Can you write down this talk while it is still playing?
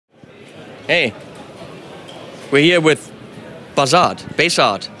Hey, we're here with Bassart.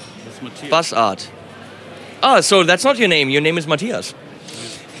 Bassart. Ah, so that's not your name. Your name is Matthias.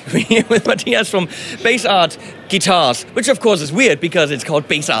 We're here with Matthias from Bassart Guitars, which of course is weird because it's called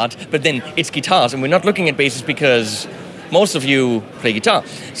Bassart, but then it's guitars, and we're not looking at basses because most of you play guitar.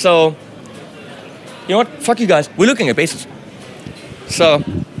 So, you know what? Fuck you guys. We're looking at basses. So,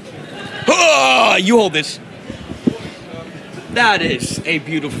 you hold this. That is a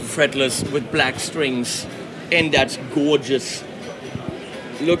beautiful fretless with black strings, and that's gorgeous.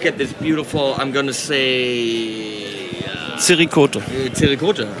 Look at this beautiful, I'm gonna say... Terracotta.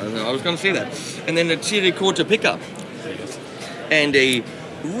 Terracotta, I was gonna say that. And then a terracotta pickup. And a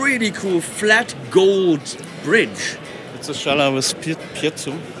really cool flat gold bridge. It's a Schala with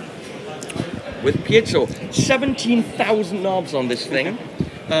piezo. With piezo. 17,000 knobs on this thing.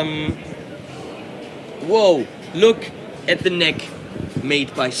 Whoa, look at the neck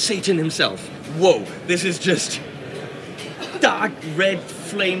made by Satan himself. Whoa, this is just dark red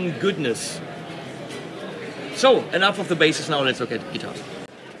flame goodness. So, enough of the basses, now let's look at guitars.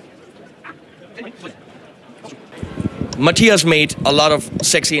 Matthias made a lot of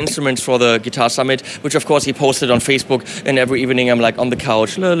sexy instruments for the Guitar Summit, which of course he posted on Facebook, and every evening I'm like on the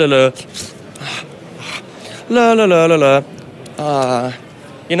couch, la la la, la la la la la,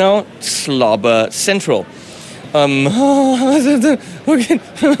 you know, slobber central. Look at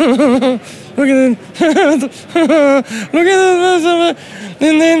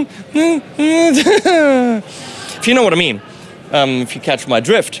and then, if you know what I mean, if you catch my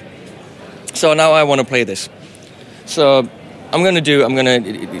drift. So now I want to play this. So I'm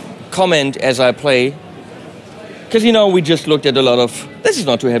gonna comment as I play, because you know we just looked at a lot of. This is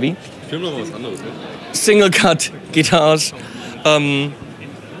not too heavy. Single cut guitars.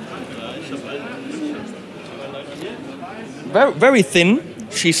 Very, very thin,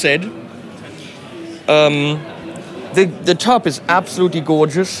 she said. The top is absolutely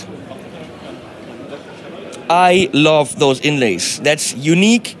gorgeous. I love those inlays. That's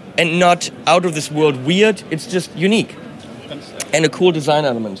unique and not out of this world weird. It's just unique and a cool design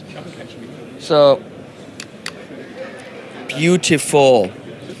element. So beautiful.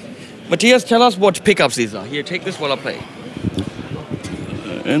 Matthias, tell us what pickups these are. Here, take this while I play.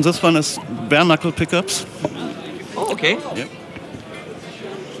 And this one is bare knuckle pickups. Oh, okay. Yep.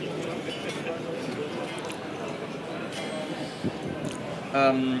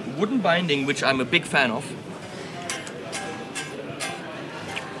 Wooden binding, which I'm a big fan of.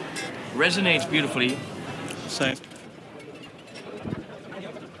 Resonates beautifully. Same.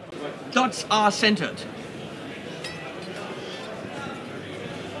 Dots are centered.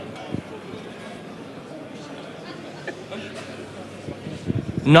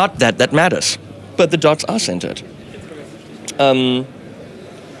 Not that that matters, but the dots are centered. The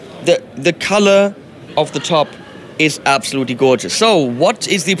color of the top is absolutely gorgeous. So, what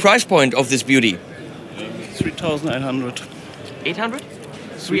is the price point of this beauty? 3,900. 800?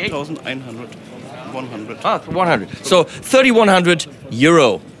 3,900. 100. Ah, 100. So, 3,100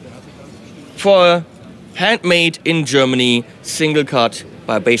 euro for a handmade in Germany, single cut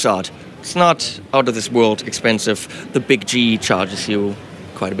by Bassart. It's not out of this world expensive. The big G charges you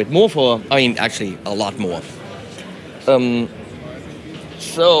quite a bit more for, I mean, actually a lot more.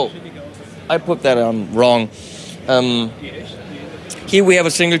 So, I put that on wrong. Here we have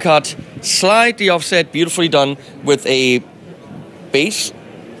a single cut, slightly offset, beautifully done with a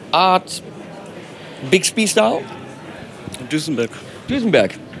Bassart Bixby style. Duesenberg.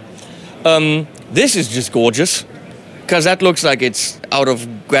 This is just gorgeous, because that looks like it's out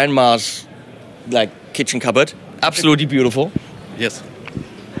of grandma's kitchen cupboard. Absolutely beautiful. Yes.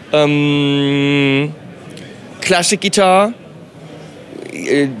 Classic guitar,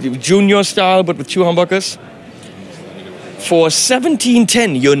 junior style, but with two humbuckers. For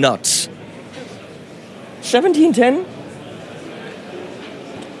 1710, you're nuts. 1710?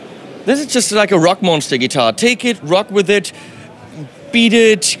 This is just like a rock monster guitar. Take it, rock with it, beat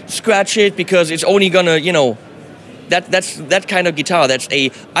it, scratch it, because it's only gonna, you know, that's that kind of guitar.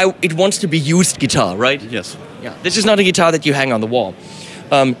 It wants to be used guitar, right? Yes. Yeah. This is not a guitar that you hang on the wall.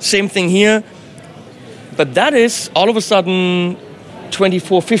 Same thing here, but that is all of a sudden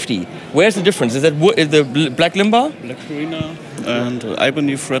 2450. Where's the difference? Is that the black limbar? Black Carina and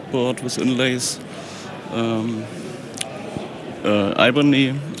ebony fretboard with inlays.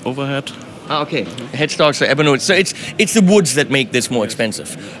 Ebony overhead. Ah, okay. Headstocks are ebony. So it's the woods that make this more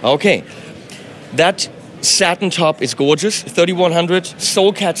expensive. Okay. That satin top is gorgeous. 3,100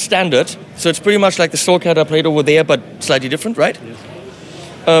 Soulcat standard. So it's pretty much like the Soulcat I played over there, but slightly different, right? Yes.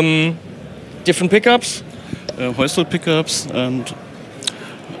 Different pickups. Heusel pickups and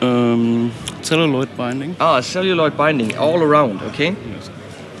celluloid binding. Ah, celluloid binding all around, okay? Yes.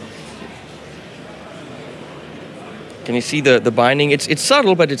 Can you see the binding? It's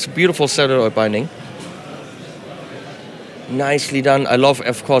subtle, but it's beautiful celluloid binding. Nicely done. I love,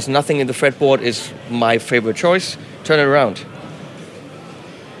 of course, nothing in the fretboard is my favorite choice. Turn it around.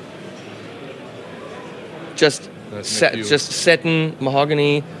 Just satin,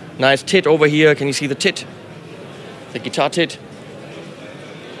 mahogany, nice tit over here. Can you see the tit? The guitar tit.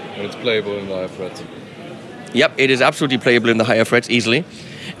 And it's playable in the higher frets. Yep, it is absolutely playable in the higher frets easily.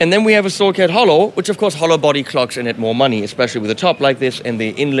 And then we have a Soulcat Hollow, which of course hollow body clocks in it more money, especially with a top like this and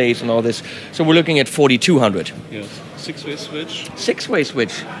the inlays and all this. So we're looking at 4,200. Yes. 6-way switch. 6-way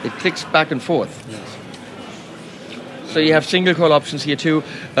switch. It clicks back and forth. Yes. So you have single coil options here too.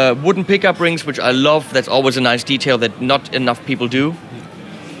 Wooden pickup rings, which I love. That's always a nice detail that not enough people do.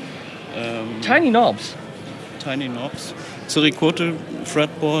 Tiny knobs. Tiny knobs. Cericote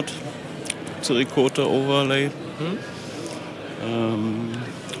fretboard. Cericote overlay.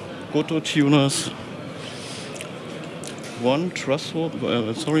 Goto tuners. One truss hole,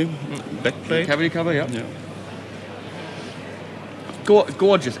 backplate. Cavity cover, yeah. Yeah.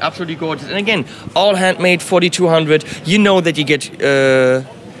 Gorgeous, absolutely gorgeous. And again, all handmade, 4,200. You know that you get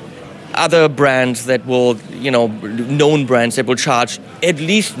other brands that will, known brands that will charge at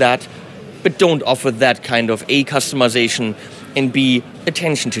least that, but don't offer that kind of A, customization, and B,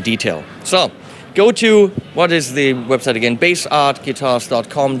 attention to detail. So, go to, what is the website again?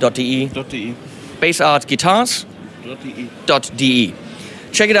 bassartguitars.com.de. bassartguitars.de.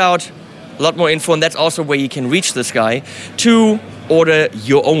 Check it out. A lot more info, and that's also where you can reach this guy to order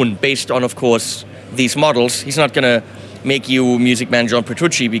your own based on, of course, these models. He's not going to make you Music Man John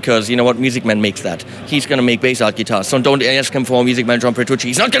Petrucci because, you know what, Music Man makes that. He's going to make Bassart guitars. So don't ask him for Music Man John Petrucci.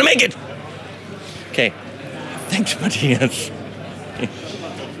 He's not going to make it! Okay. Thanks, Matthias.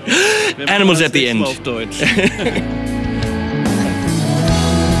 Animals at the end.